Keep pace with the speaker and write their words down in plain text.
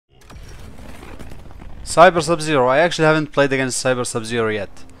Cyber Sub-Zero. I actually haven't played against Cyber Sub-Zero yet.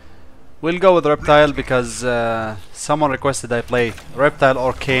 We'll go with Reptile because someone requested I play Reptile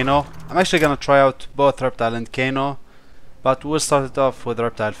or Kano. I'm actually gonna try out both Reptile and Kano, but we'll start it off with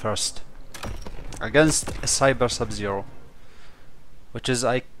Reptile first against Cyber Sub-Zero, which is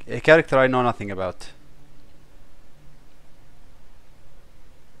a character I know nothing about.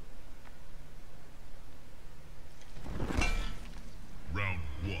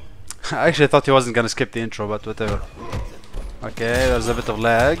 I actually thought he wasn't gonna skip the intro, but whatever. Okay, there's a bit of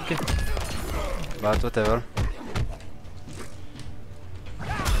lag, but whatever.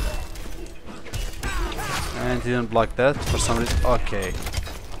 And he didn't block that for some reason. Okay.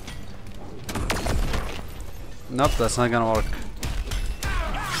 Nope, that's not gonna work.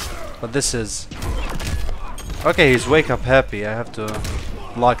 But this is... Okay, he's wake up happy. I have to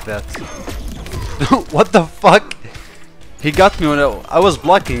block that. What the fuck? He got me when I was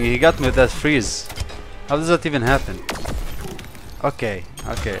blocking. He got me with that freeze. How does that even happen? Okay.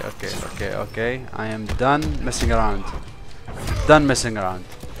 I am done messing around. Done messing around.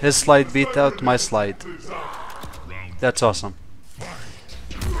 His slide beat out my slide. That's awesome.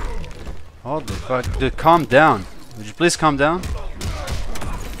 Holy fuck. Dude, calm down. Would you please calm down?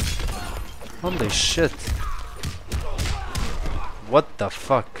 Holy shit. What the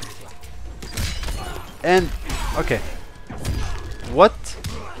fuck? And... Okay. What?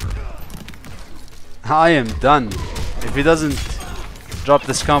 I am done. If he doesn't drop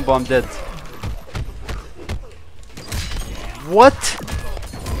this combo, I'm dead. What?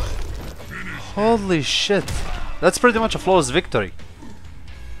 Holy shit. That's pretty much a flawless victory.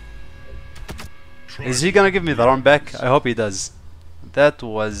 Is he gonna give me the run back? I hope he does. That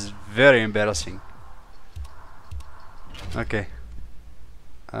was very embarrassing. Okay.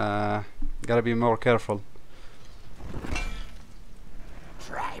 Gotta be more careful.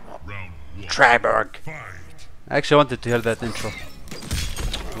 Triberg. I actually wanted to hear that intro.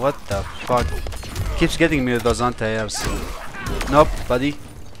 What the fuck? Keeps getting me with those anti-airs. Nope, buddy.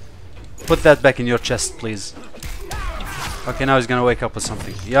 Put that back in your chest, please. Okay, now he's gonna wake up with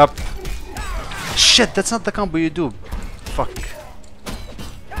something. Yup. Shit, that's not the combo you do. Fuck.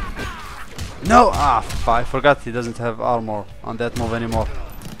 No! Ah, I forgot he doesn't have armor on that move anymore.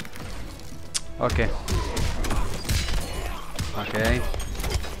 Okay. Okay.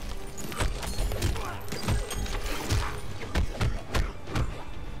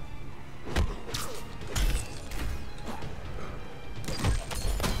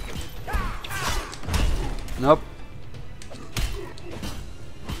 Nope.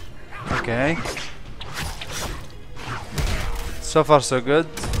 Okay. So far so good.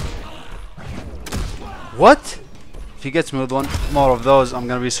 What? If he gets me with one more of those, I'm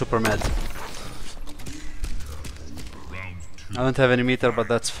gonna be super mad. I don't have any meter, but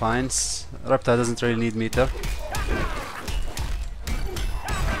that's fine. Reptile doesn't really need meter.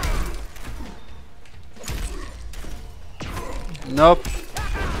 Nope.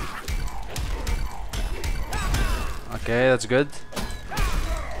 Okay, that's good.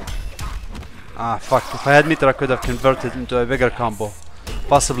 Ah, fuck. If I had meter, I could have converted into a bigger combo.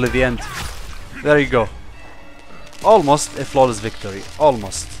 Possibly the end. There you go. Almost a flawless victory.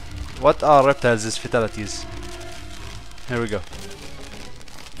 Almost. What are Reptile's fatalities? Here we go.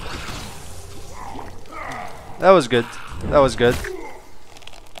 That was good. That was good.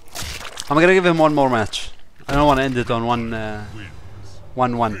 I'm gonna give him one more match. I don't want to end it on 1-1.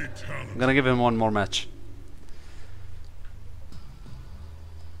 I'm gonna give him one more match.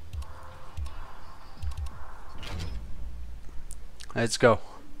 Let's go.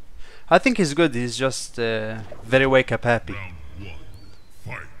 I think he's good. He's just very wake up happy.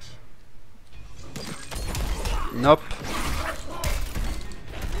 Nope.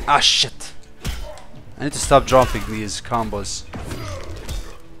 Ah, shit. I need to stop dropping these combos.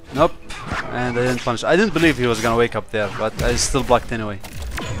 Nope. And I didn't punish. I didn't believe he was gonna wake up there, but I still blocked anyway.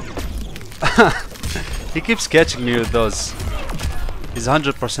 He keeps catching me with those. He's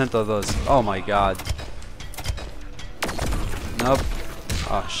 100% of those. Oh my god. Nope.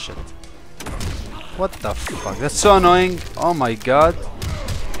 Oh shit. What the fuck? That's so annoying. Oh my god.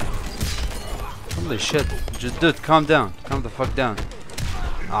 Holy shit. Dude, calm down. Calm the fuck down.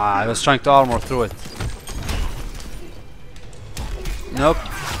 Ah, I was trying to armor through it. Nope.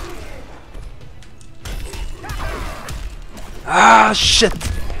 Ah, shit.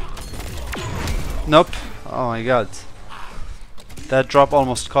 Nope. Oh my god. That drop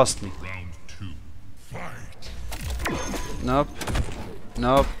almost cost me. Nope.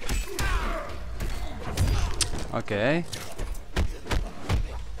 Nope. Okay.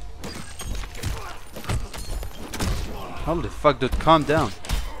 Holy fuck, dude, calm down.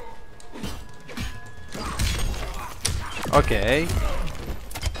 Okay.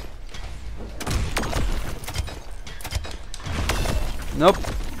 Nope.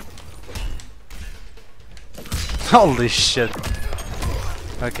 Holy shit.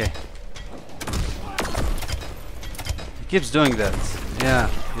 Okay. He keeps doing that. Yeah.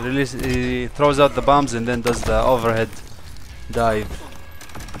 He throws out the bombs and then does the overhead dive.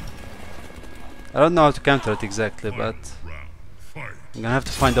 I don't know how to counter it exactly, but I'm gonna have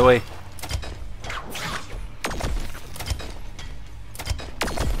to find a way.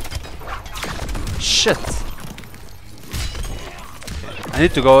 Shit! I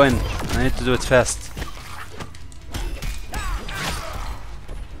need to go in. I need to do it fast.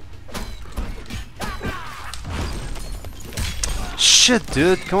 Shit,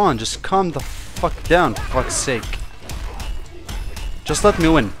 dude, come on, just calm the fuck down, for fuck's sake. Just let me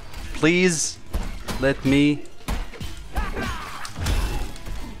win. Please, let me.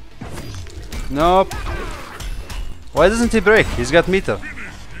 Nope. Why doesn't he break? He's got meter.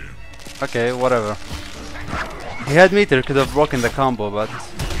 Okay, whatever. He had meter, could have broken the combo, but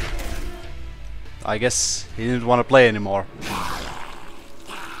I guess he didn't want to play anymore.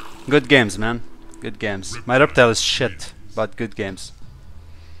 Good games, man. Good games. My Reptile is shit, but good games.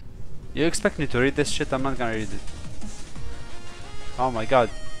 You expect me to read this shit? I'm not gonna read it. Oh my god,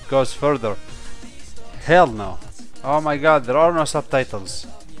 goes further. Hell no. Oh my god, there are no subtitles.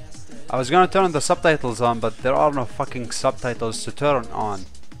 I was gonna turn the subtitles on, but there are no fucking subtitles to turn on.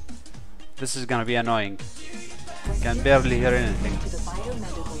 This is gonna be annoying. Can barely hear anything.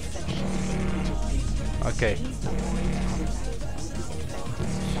 Okay.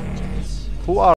 Who are